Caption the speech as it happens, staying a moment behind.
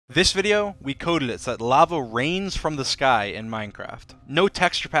This video, we coded it so that lava rains from the sky in Minecraft. No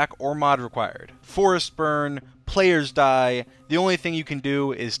texture pack or mod required. Forest burn, players die, the only thing you can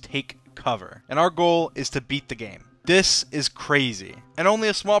do is take cover. And our goal is to beat the game. This is crazy. And only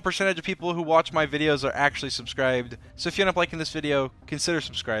a small percentage of people who watch my videos are actually subscribed, so if you end up liking this video, consider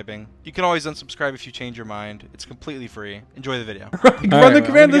subscribing. You can always unsubscribe if you change your mind. It's completely free. Enjoy the video. Run the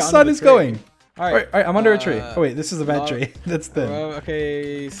command, the sun is going. Alright, I'm under a tree. Oh wait, this is a bad tree. That's thin.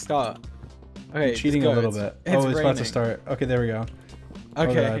 Okay, start. Okay, I'm cheating a little bit. Oh, it's about to start. Okay, there we go.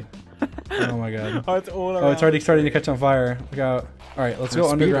 Okay. Oh my god. Oh, it's all around. Oh, it's already starting to catch on fire. Look out. Alright, let's go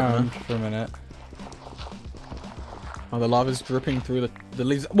underground for a minute. Oh, the lava's dripping through the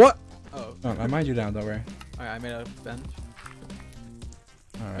leaves. What? Oh, I mind you down, don't worry. Alright, I made a bench.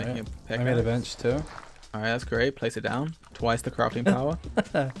 Alright, I made a bench too. Alright, that's great. Place it down. Twice the crafting power.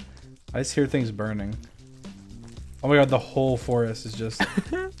 I just hear things burning. Oh my god, the whole forest is just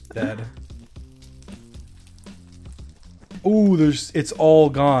dead. Ooh, it's all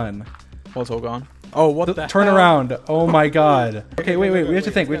gone. What's all gone? Oh, what the Turn hell? around. Oh my god. Okay, wait, we have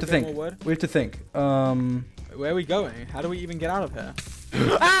to think. Where are we going? How do we even get out of here?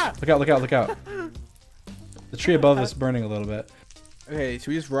 Ah! Look out. The tree above us is burning a little bit. Okay, should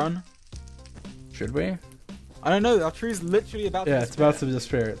we just run? Should we? I don't know. Our tree's literally about to disappear. It's about to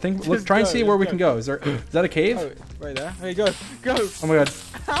disappear. Look, try and see where we can go. Is that a cave? Oh, right there. Okay, go. Oh my god.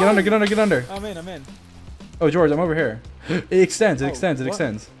 Get under. I'm in. Oh, George, I'm over here. It extends. It extends.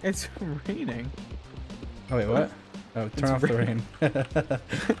 It's raining. Oh wait, what? Oh, turn off the rain. That's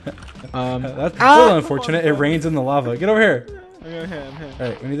Ah! a little unfortunate. It rains in the lava. Get over here. I'm here.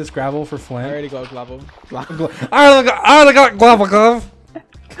 Alright, we need this gravel for flint. I already got gravel. I already got gravel, glove.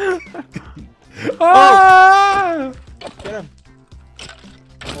 Ah! Get him.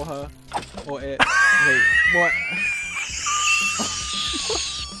 Or her. Or it. Wait, what?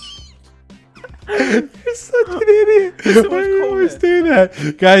 You're such an idiot. Why do you always do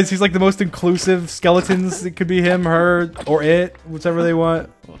that? Guys, he's like the most inclusive skeletons. It could be him, her, or it, whichever they want.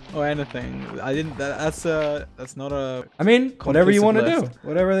 Or anything. I didn't. That's not a. I mean, whatever you want to do. list.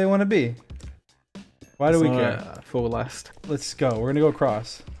 Whatever they want to be. Why do we care? Full list. Let's go. We're gonna go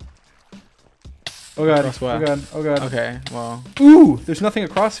across. Oh god. Across where? Oh god. Okay, well. Ooh, there's nothing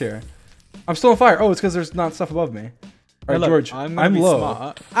across here. I'm still on fire. Oh, it's because there's not stuff above me. All right, Look, George. I'm low.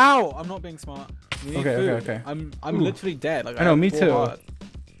 Smart. Ow! I'm not being smart. We need food. Okay. I'm literally dead. Like I know, me too. Heart.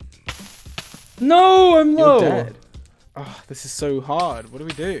 No, I'm low. You're dead. Oh, this is so hard. What do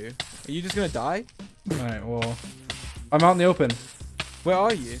we do? Are you just gonna die? All right. Well, I'm out in the open. Where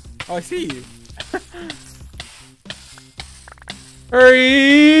are you? Oh, I see you.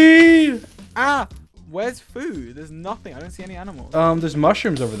 Hurry! Ah! Where's food? There's nothing. I don't see any animals. There's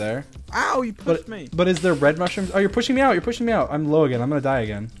mushrooms over there. Ow! You pushed me. But is there red mushrooms? Oh, you're pushing me out. I'm low again. I'm gonna die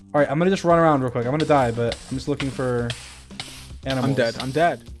again. All right, I'm gonna just run around real quick. I'm gonna die, but I'm just looking for animals. I'm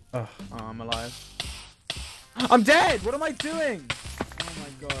dead. Ugh. Oh, I'm alive. I'm dead! What am I doing? Oh my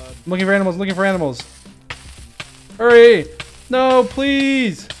god. I'm looking for animals. Hurry! No,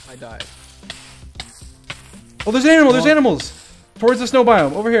 please! I died. Oh, there's animals! Towards the snow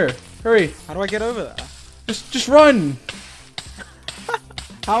biome. Over here. Hurry. How do I get over there? Just run!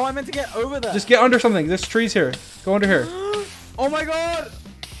 How am I meant to get over there? Just get under something. There's trees here. Go under here. Oh my god!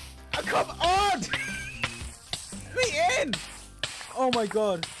 Come on! Let me in! Oh my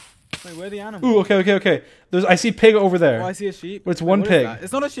god. Wait, where are the animals? Ooh, okay. I see pig over there. Oh, I see a sheep. But it's one pig.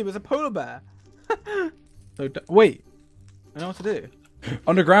 It's not a sheep, it's a polar bear. So, wait. I know what to do.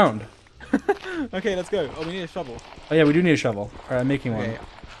 Underground. Okay, let's go. Oh, we need a shovel. Oh yeah, we do need a shovel. All right, I'm making one. Okay.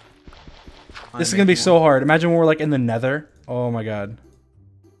 This is gonna be so hard. Imagine when we're like in the nether. Oh my god.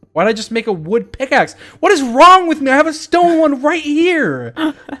 Why'd I just make a wood pickaxe? What is wrong with me? I have a stone one right here.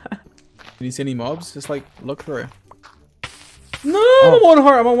 Do you see any mobs? Just like look through. No, I'm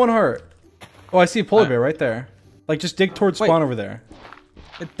on 1 heart. Oh, I see a polar bear right there. Like just dig towards spawn over there.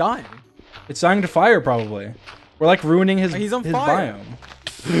 It's dying. It's dying to fire probably. We're like ruining his He's on fire.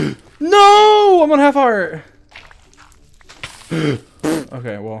 biome. No, I'm on half heart.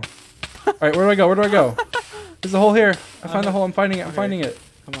 Okay, well. All right, where do I go? There's a hole here. I found the hole. I'm finding it.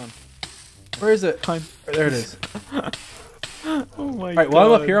 Come on. Where is it? There it is. Oh my god. All right, while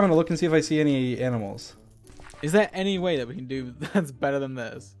I'm up here, I'm gonna look and see if I see any animals. Is there any way that we can do that's better than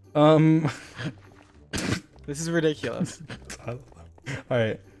this? This is ridiculous. All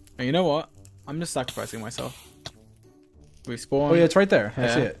right. And you know what? I'm just sacrificing myself. We spawn. Oh yeah, it's right there. Yeah. I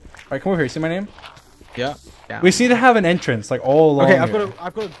see it. All right, come over here. See my name? Yeah. We just need to have an entrance like all along. Okay, here.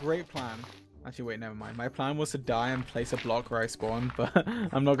 I've got a great plan. Actually, wait, never mind. My plan was to die and place a block where I spawned, but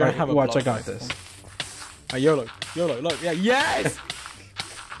I'm not gonna have a watch. block I got this. YOLO, look, yeah, yes.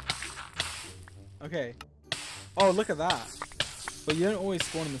 Okay. Oh, look at that. But you don't always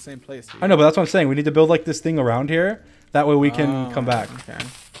spawn in the same place, do you? I know, but that's what I'm saying. We need to build like this thing around here. That way we can come back. Okay.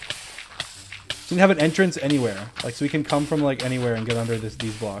 So we can have an entrance anywhere. Like, so we can come from like anywhere and get under these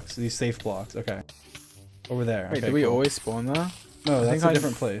blocks. These safe blocks. Okay. Over there. Wait, okay, do we cool. always spawn there? No, that's think a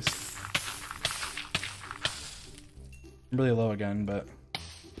different place. I'm really low again, but...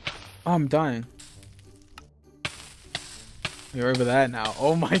 Oh, I'm dying. You're over there now.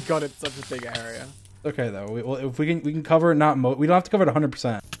 Oh my god, it's such a big area. Okay though. Well, if we can cover not we don't have to cover it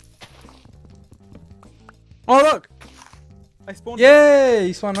 100%. Oh look! I spawned. Yay!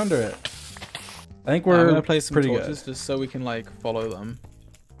 You spawned under it. I think we're I'm gonna place some pretty torches good. just so we can like follow them.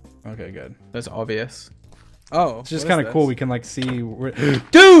 Okay, good. That's obvious. Oh, It's just what kind is of cool. this? We can like see.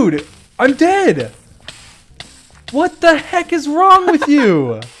 Dude, I'm dead. What the heck is wrong with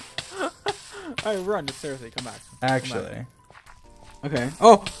you? Alright, run. Just seriously, come back. Actually. Okay.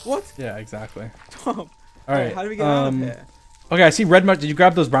 Oh, what? Yeah, exactly. All All right. How do we get out of here? Okay, I see red mush. Did you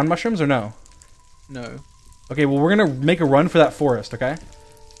grab those brown mushrooms or no? No. Okay, well we're gonna make a run for that forest. Okay.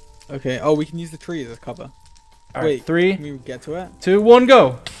 Okay. Oh, we can use the trees as cover. All right, Wait. 3, Can we get to it? 2, 1,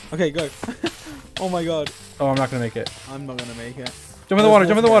 go. Okay, go. Oh my god. Oh, I'm not gonna make it. I'm not gonna make it. Jump in the water.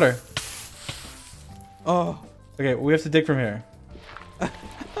 Jump in the water. Oh. Okay, we have to dig from here.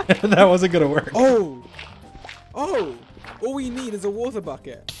 That wasn't gonna work. Oh. Oh. All we need is a water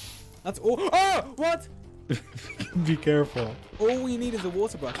bucket. That's all. Oh, what? Be careful. All we need is a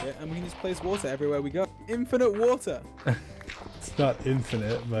water bucket, and we can just place water everywhere we go. Infinite water. It's not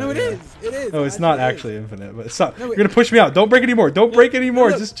infinite, but No, it yeah. is. It is. No, it's not actually infinite, but stop. No, You're gonna push me out. Don't break anymore. Don't break anymore.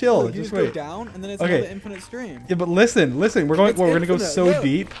 Look, Just chill. Look, you just go wait. down, and then it's Okay. another infinite stream. Yeah, but listen. We're going. It's We're gonna go infinite, so look.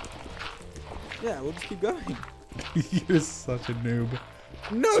 deep. Yeah, we'll just keep going. You're such a noob.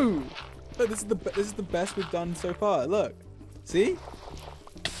 No. Look, this is the best we've done so far. Look. See?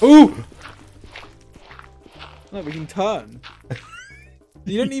 Ooh. Look, we can turn.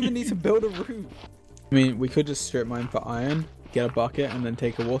 You don't even need to build a roof. I mean, we could just strip mine for iron, get a bucket, and then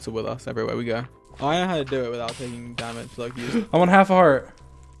take the water with us everywhere we go. I know how to do it without taking damage. Like you. I'm on half a heart.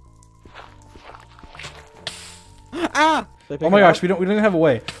 Ah! Oh my gosh, we don't have a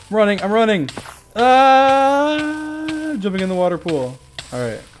way. I'm running. Ah! Jumping in the water pool. All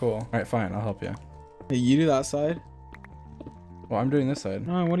right, cool. All right, fine. I'll help you. Hey, you do that side. Well, I'm doing this side.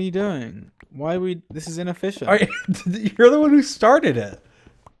 No, what are you doing? Why are we? This is inefficient. All right, you're the one who started it.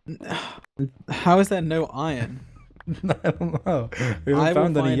 How is there no iron? I don't know. We I haven't will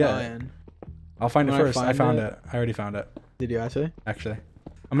found any find yet. iron. I'll find it When I first. I find found it- it. I already found it. Did you actually? Actually,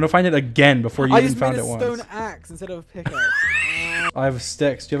 I'm gonna find it again before you I even just found made it a once. stone axe instead of a pickaxe. I have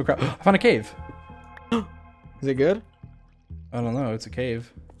sticks. Do you have a crap? I found a cave. Is it good? I don't know. It's a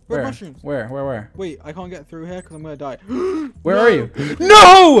cave. Red Where? mushrooms. Where? Wait, I can't get through here because I'm gonna die. Where No! are you?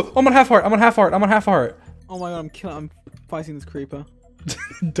 No! I'm on half heart. I'm on half heart. Oh my god, I'm fighting this creeper.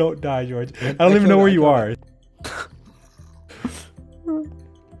 Don't die, George. I don't even know where you are.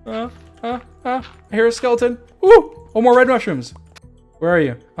 I hear a skeleton. Ooh! Oh, more red mushrooms. Where are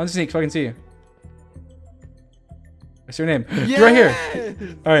you? On the sneak so I can see you. What's your name? You're right here.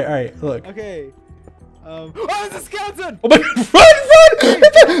 All right. Look. Okay. Oh, there's a skeleton! Oh my god!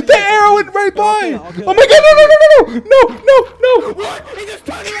 Run! The arrow went right by! I'll kill Oh it. my god! No! What? He just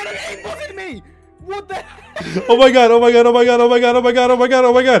turned around and aimbotted me! What the heck? Oh my god! Oh my god! I don't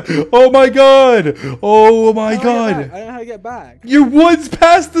know how to get back. Your woods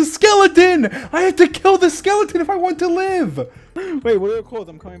past the skeleton! I have to kill the skeleton if I want to live! Wait, what are it called?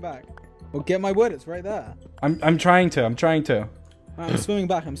 I'm coming back. Well, get my wood. It's right there. I'm trying to. I'm swimming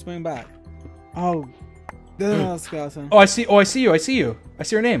back. Oh. There's another skeleton. Oh, I see you. I see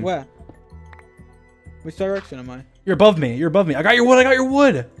your name. Where? Which direction am I? You're above me. I got your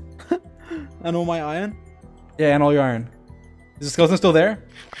wood. And all my iron? Yeah, and all your iron. Is the skeleton still there?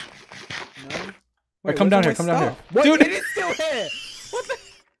 No. Alright, come down where's here. all my Come down stuff? here. What? Dude. It is still here! What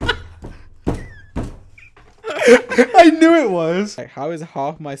the? I knew it was. Like, how is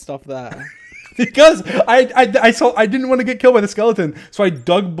half my stuff there? Because I didn't want to get killed by the skeleton, so I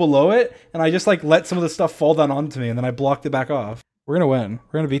dug below it and I just like let some of the stuff fall down onto me and then I blocked it back off. We're gonna win.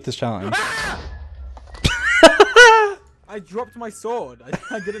 We're gonna beat this challenge. I dropped my sword.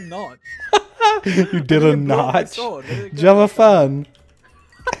 I did a notch. You did a notch. Sword. Did you have a fun?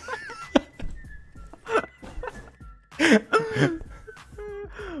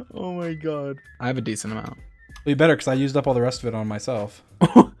 Oh my god. I have a decent amount. Well, you better, because I used up all the rest of it on myself.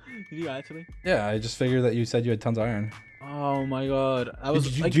 Did you actually? Yeah, I just figured that you said you had tons of iron. Oh my god. That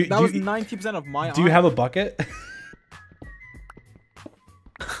was Do like, you- that do was you- 90% of my Do you iron. have a bucket?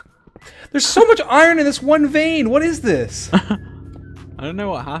 There's so much iron in this one vein. What is this? I don't know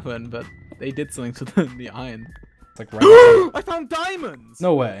what happened, but they did something to the iron. It's like right. I found diamonds.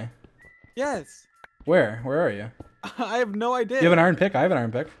 No way. Yes. Where? Where are you? I have no idea. You have an iron pick? I have an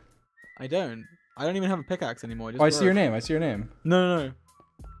iron pick. I don't. I don't even have a pickaxe anymore. Oh, I see your name. I see your name. No.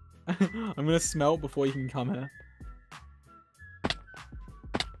 I'm gonna smelt before you can come here.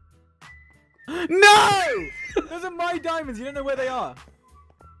 No! Those are my diamonds. You don't know where they are.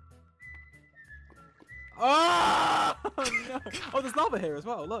 Oh no! Oh, there's lava here as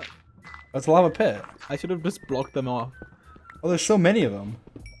well. Look. That's a lava pit. I should have just blocked them off. Oh, there's so many of them.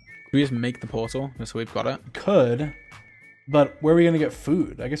 Can we just make the portal just so we've got it? Could, but where are we gonna get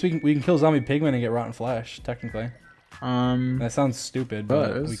food? I guess we can kill zombie pigmen and get rotten flesh. Technically. That sounds stupid,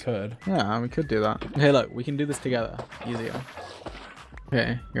 but we could. Yeah, we could do that. Okay, look, we can do this together. Easier.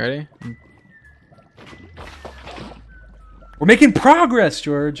 Okay, you ready? We're making progress,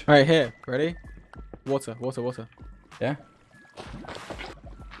 George. All right, here. Ready? Water. Yeah.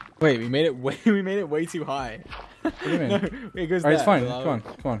 Wait, we made it way too high. What do you mean? No, it goes All right, it's there, fine.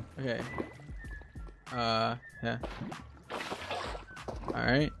 Come on. Okay. Yeah.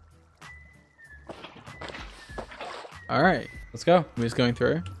 All right. Let's go. We're just going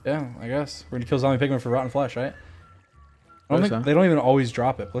through. Yeah, I guess we're gonna kill zombie pigmen for rotten flesh, right? I don't think so. they don't even always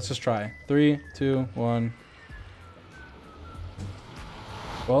drop it. Let's just try. 3, 2, 1.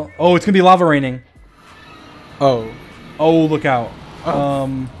 Well, oh, it's gonna be lava raining. Oh. Oh, look out.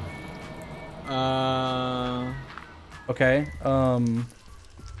 Oh. Okay.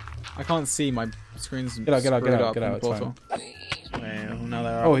 I can't see. My screen's Get out. It's fine. Wait, now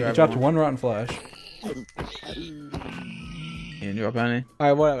they're Oh, you dropped one rotten flesh. You didn't drop any.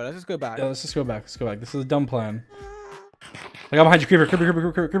 Alright, whatever. Let's just go back. Yeah, let's just go back. This is a dumb plan. I got behind you, creeper.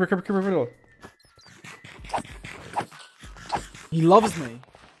 He loves me.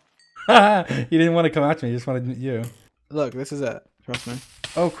 He didn't want to come after me. He just wanted you. Look, this is it. Trust me.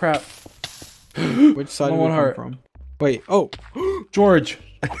 Oh crap. Which side did we come from? Wait. Oh. George.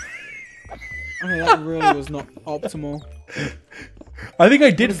 Okay, that really was not optimal. I think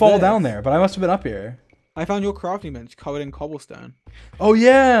I did fall down there, but I must have been up here. I found your crafting bench covered in cobblestone. Oh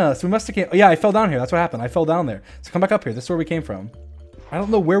yeah, so we must have came. Oh, yeah, I fell down here. That's what happened. I fell down there. So come back up here. This is where we came from. I don't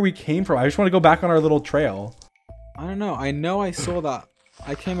know where we came from. I just want to go back on our little trail. I don't know. I know I saw that.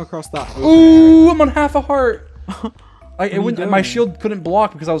 I came across that. Ooh, I'm on half a heart. My shield couldn't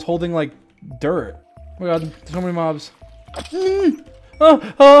block because I was holding like dirt. Oh my god, there's so many mobs.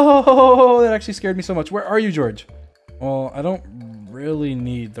 Oh, that actually scared me so much. Where are you, George? Well, I don't really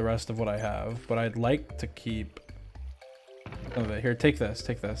need the rest of what I have, but I'd like to keep some of it. Here, take this.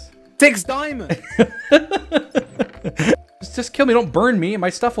 6 diamonds! Just kill me. Don't burn me. My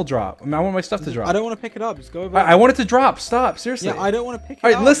stuff will drop. I mean, I want my stuff to drop. I don't want to pick it up. Just go over. I want it to drop. Stop. Seriously. Yeah, I don't want to pick it up.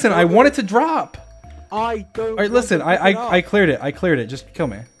 All right, listen. I want it to drop. I don't. All right, listen. I cleared it. Just kill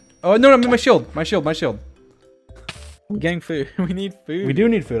me. Oh no, my shield. My shield. We're getting food. We need food. We do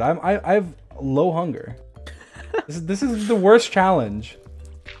need food. I have low hunger. This is the worst challenge.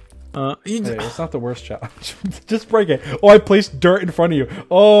 Hey, it's not the worst challenge. Just break it. Oh, I placed dirt in front of you.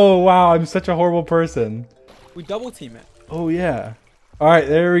 Oh wow, I'm such a horrible person. We double team it. Oh yeah. All right,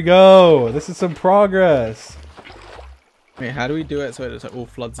 there we go. This is some progress. Wait, how do we do it so it just all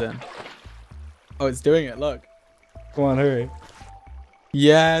floods in? Oh, it's doing it. Look. Come on, hurry.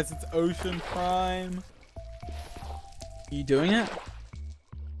 Yes, it's Ocean Prime. Are you doing it?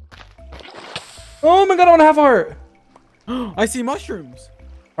 Oh my god, I want to have heart. I see mushrooms.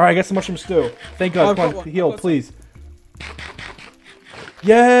 All right, I got some mushrooms too. Thank God. Come on, heal, please. Some.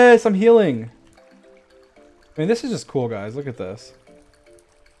 Yes, I'm healing. I mean, this is just cool, guys. Look at this.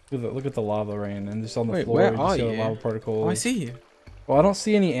 Look at the lava rain and just on the floor. Where you are see you? the lava particles. Oh, I see you. Well, I don't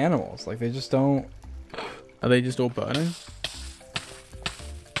see any animals. Like, they just don't. Are they just all burning?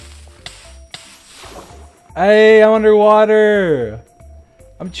 Hey, I'm underwater.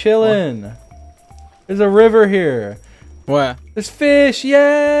 I'm chilling. What? There's a river here. Where? There's fish.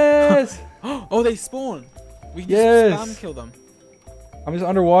 Yes. Oh, they spawn. We can just spam kill them. I'm just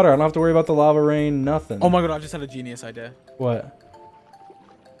underwater. I don't have to worry about the lava rain. Nothing. Oh my god, I just had a genius idea. What?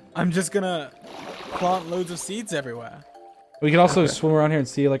 I'm just gonna plant loads of seeds everywhere. We can also swim around here and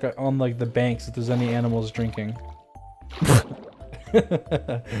see like on like the banks if there's any animals drinking.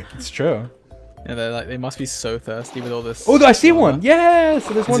 It's true. Yeah, they must be so thirsty with all this. Oh, I see one. Yes,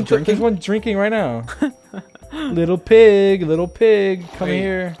 there's one. There's one drinking right now. Little pig, come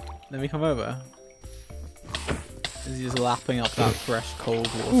here. Let me come over. Is he just lapping up that fresh cold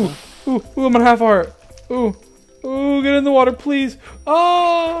water? Ooh, I'm on half heart. Ooh, get in the water, please.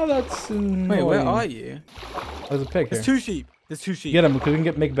 Oh, that's annoying. Wait, where are you? There's a pig here. There's 2 sheep. There's 2 sheep. Get them because we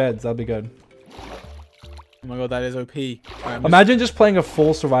can make beds. That'll be good. Oh my god, that is OP. Right, Imagine just playing a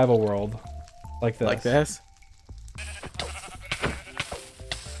full survival world. Like this. Like this?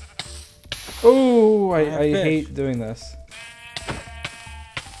 Oh, I have fish. hate doing this.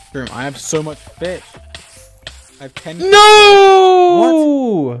 Boom, I have so much fish. I have 10.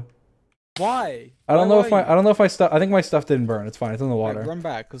 No! What? Why? I don't know if my stuff. I think my stuff didn't burn. It's fine. It's in the water. Right, run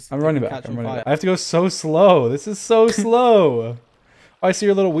back, because I'm running back. I have to go so slow. This is so slow. Oh, I see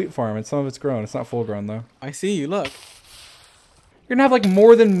your little wheat farm, and some of it's grown. It's not full grown though. I see you. Look. You're gonna have like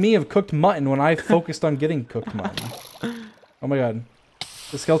more than me of cooked mutton when I focused on getting cooked mutton. Oh my god,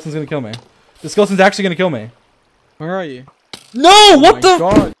 the skeleton's gonna kill me. The skeleton's actually gonna kill me. Where are you? No! What the?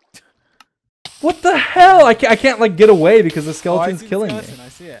 God. What the hell? I can't like get away because the skeleton's killing me. I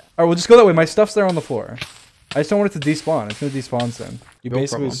see it. Alright, we'll just go that way. My stuff's there on the floor. I just don't want it to despawn. It's gonna despawn soon. You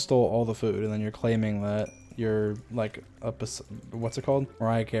basically stole all the food, and then you're claiming that you're like what's it called?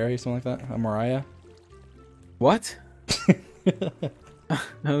 Mariah Carey, something like that? A Mariah? What? That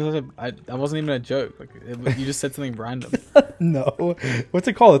wasn't even a joke. Like you just said something random. No. What's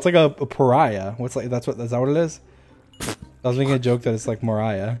it called? It's like a pariah. Is that what it is? I was making a joke that it's like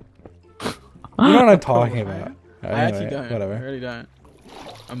Mariah. You know what I'm talking about. I Anyway, actually don't. Whatever. I really don't.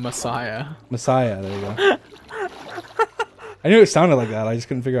 A Messiah. Messiah, there you go. I knew it sounded like that. I just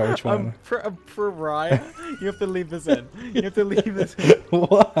couldn't figure out which one. For Raya, you have to leave this in. You have to leave this in.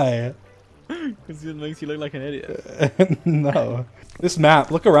 Why? Because it makes you look like an idiot. No. This map,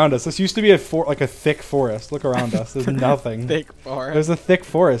 look around us. This used to be like a thick forest. Look around us. There's nothing. Thick forest. There's a thick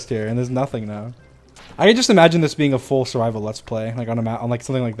forest here, and there's nothing now. I can just imagine this being a full survival let's play, like on a map, on like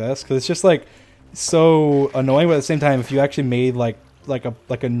something like this, because it's just like so annoying. But at the same time, if you actually made like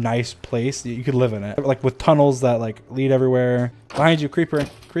a nice place, you could live in it, like with tunnels that like lead everywhere. Behind you, creeper.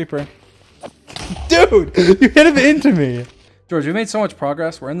 Dude, you hit him into me. George, we made so much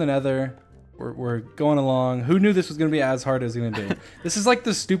progress. We're in the Nether. We're going along. Who knew this was going to be as hard as it's going to be? This is like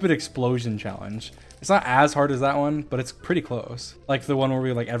the stupid explosion challenge. It's not as hard as that one, but it's pretty close. Like the one where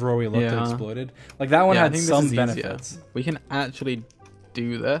we everywhere we looked it exploded. Like that one had some benefits. We can actually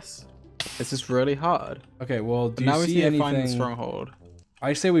do this. It's just really hard. Okay, well, do you now see we anything? find the stronghold.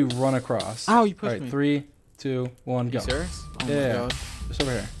 I say we run across. Ow, you pushed me. 3, 2, 1, go. Are you serious? Oh yeah, my god. Just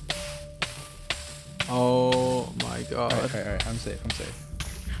over here. Oh my god. Alright, I'm safe.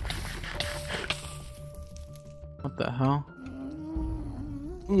 What the hell?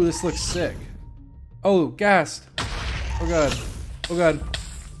 Ooh, this looks sick. Oh, gassed. Oh god.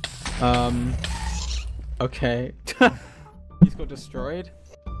 Okay. He's got destroyed.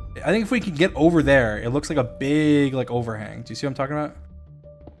 I think if we can get over there, it looks like a big overhang. Do you see what I'm talking about?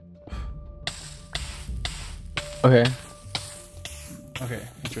 Okay,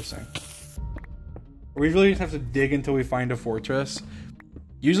 interesting. We really just have to dig until we find a fortress.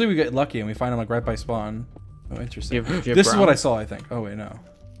 Usually we get lucky and we find them right by spawn. Oh, interesting. This is what I saw, I think. Oh wait, no.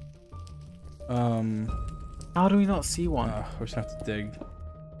 How do we not see one? We're just gonna have to dig.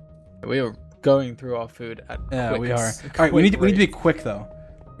 We are going through our food at we are. All right, we need to be quick though.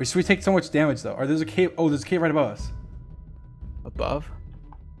 We take so much damage though. There's a cave. Oh, there's a cave right above us. Above?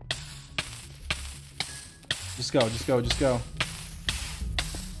 Just go.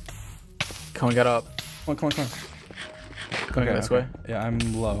 Come on, get up. Come on. Going this way. Yeah, I'm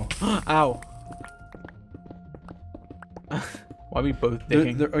low. Ow. Why are we both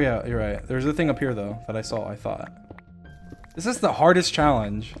digging? Oh yeah, you're right. There's a thing up here though that I saw. I thought this is the hardest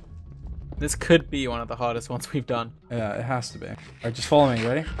challenge. This could be one of the hardest ones we've done. Yeah, it has to be. All right, just follow me. You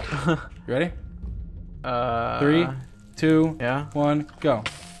ready? You ready? 3, 2, 1, go.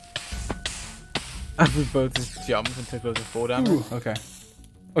 We both just jumped and took loads of fall damage. Ooh, okay.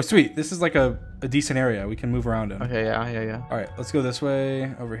 Oh sweet, this is like a decent area we can move around in. Okay, yeah. All right, let's go this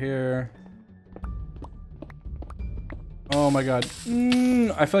way. Over here. Oh my god.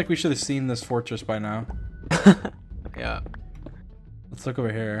 I feel like we should have seen this fortress by now. Yeah. Let's look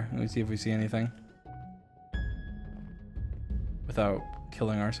over here. Let me see if we see anything. Without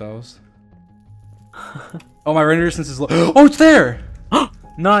killing ourselves. Oh, my render distance is low. Oh, it's there!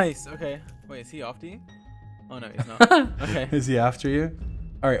 Nice! Okay. Wait, is he after you? Oh no, he's not. Okay. Is he after you?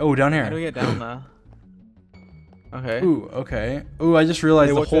 Alright, oh, down here. How do we get down there? Okay. Ooh, okay. Ooh, I just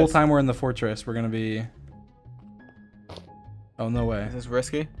realized the whole time we're in the fortress, we're gonna be... Oh, no way. Is this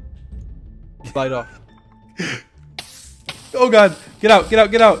risky? Slide off. Oh god! Get out!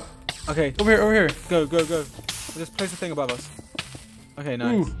 Okay. Over here. Go. Just place the thing above us. Okay,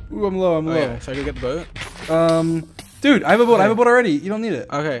 nice. Ooh, I'm low. Yeah. Should I go get the boat? Dude, I have a boat. I have a boat already. You don't need it.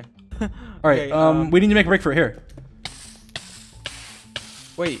 Okay. Alright, we need to make a break for it. Here.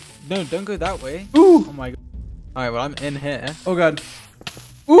 Wait, no, don't go that way. Ooh! Oh my god. Alright, well, I'm in here. Oh god.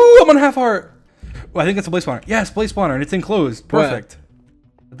 Ooh, I'm on half heart. Oh, I think that's a blaze spawner. Yes, blaze spawner, and it's enclosed. Perfect.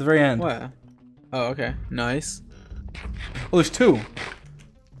 Where? At the very end. Where? Oh, okay. Nice. Oh, there's 2.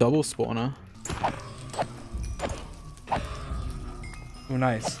 Double spawner. Oh,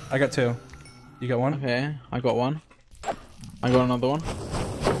 nice. I got 2. You got 1? Okay, I got 1. I got another one.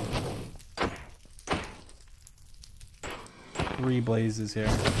 3 blazes here.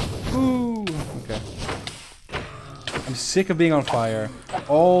 Ooh. Okay. I'm sick of being on fire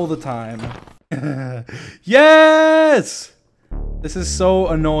all the time. Yes! This is so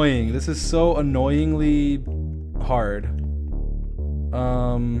annoying. This is so annoyingly hard.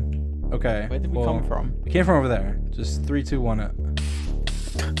 Okay. Where did we come from? We came from over there. Just 3, 2, 1 it.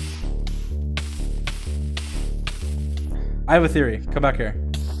 I have a theory. Come back here.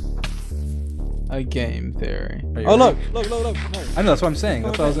 A game theory. Oh, look! Look! No. I know, that's what I'm saying.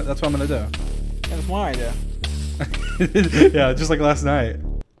 That's what I'm gonna do. Yeah, that's my idea. Yeah, just like last night.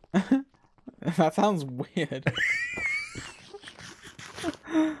 That sounds weird.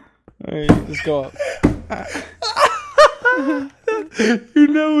 Alright, just go up. You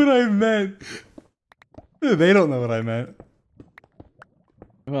know what I meant. They don't know what I meant.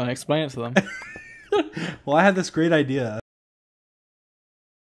 Come on, explain it to them. Well, I had this great idea.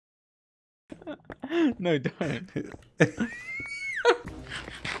 No, don't.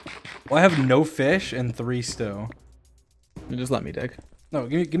 Well, I have no fish and 3 stew. You just let me dig. No,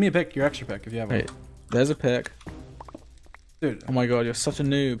 give me a pick, your extra pick if you have Wait, one. there's a pick. Dude. Oh my god, you're such a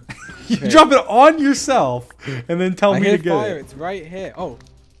noob. You Okay. drop it on yourself and then tell me to get fire. it. It's right here. Oh.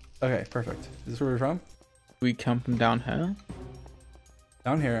 Okay, perfect. Is this where we're from? We come from down here?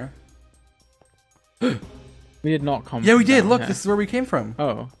 Down here. We did not come Yeah, we from did. down Look, here. this is where we came from.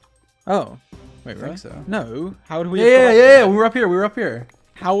 Oh. Oh. Wait, I really? think so. No. How do we... Yeah. We were up here. We were up here.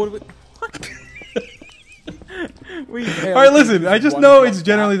 How would we... What? Alright, listen. I just know it's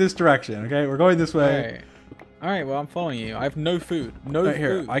generally this direction, okay? We're going this way. Alright, well, I'm following you. I have no food. No Right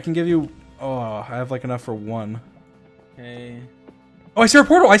here. food. I can give you... Oh, I have like enough for 1. Okay. Oh, I see our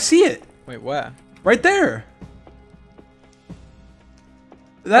portal. I see it. Wait, where? Right there.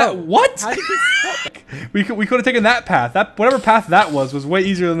 That... Oh, what? How did we stop? We could have taken that path. That whatever path that was way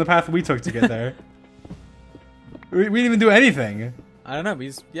easier than the path we took to get there. we didn't even do anything. I don't know.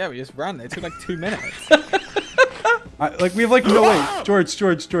 We just ran. It took like 2 minutes. We have like no wait.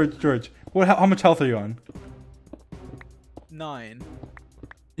 George. How much health are you on? 9.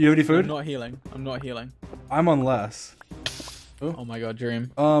 You have any food? I'm not healing. I'm on less. Oh my god, Dream.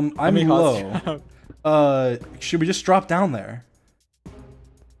 I'm low. Should we just drop down there?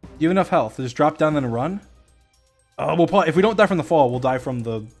 You have enough health. Just drop down then run. We'll probably, if we don't die from the fall, we'll die from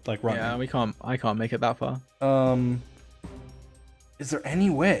the run. Yeah, we can't. I can't make it that far. Is there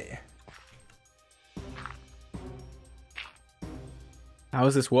any way? How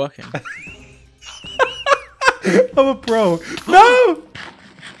is this working? I'm a pro. No.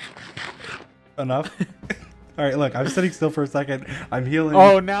 Enough. All right, look. I'm sitting still for a second. I'm healing.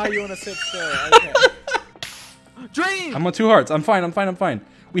 Oh, now you want to sit still? Okay. Dream. I'm on 2 hearts. I'm fine.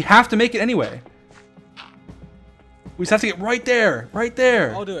 We have to make it anyway. We just have to get right there.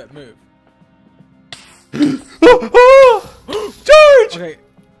 I'll do it. Move. George! Okay.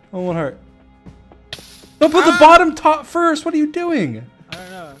 Oh, 1 heart. Don't put the bottom top first. What are you doing? I don't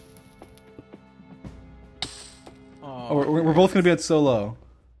know. Oh, we're both gonna be at so low.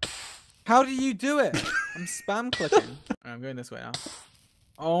 How do you do it? I'm spam clicking. Alright, I'm going this way now.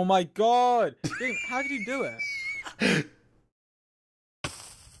 Oh my god! Dude, how did you do it?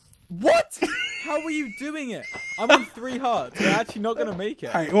 What? How were you doing it? I'm on 3 hearts. We're actually not gonna make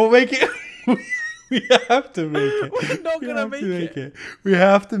it. Alright, we'll make it. We have to make it. We're not gonna make it. We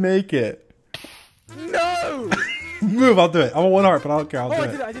have to make it. No! Move, I'll do it. I'm on 1 heart, but I don't care. I'll do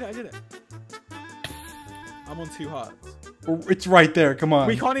it. I did it. I'm on 2 hearts. It's right there. Come on.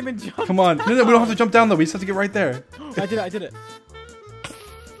 We can't even jump. Come on. No, we don't have to jump down though. We just have to get right there. I did it.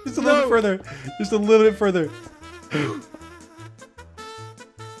 Just a little bit further. Just a little bit further.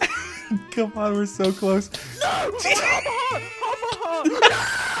 Come on, we're so close. No! Half a heart!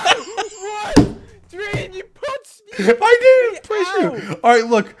 What? Dream, you punched me! I didn't push you. All right,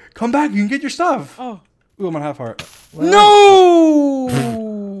 look. Come back. You can get your stuff. Oh. Ooh, I'm on 1/2 heart. Where? No!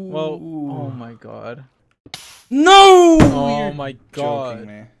 Well, oh my god. No! Oh You're my joking god.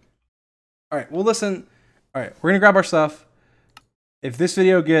 me. All right, well, listen. All right, we're going to grab our stuff. If this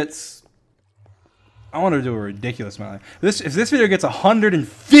video gets... I want to do a ridiculous amount. If this video gets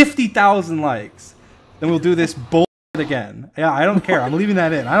 150,000 likes, then we'll do this bullshit again. Yeah, I don't care. I'm leaving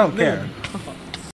that in. I don't care.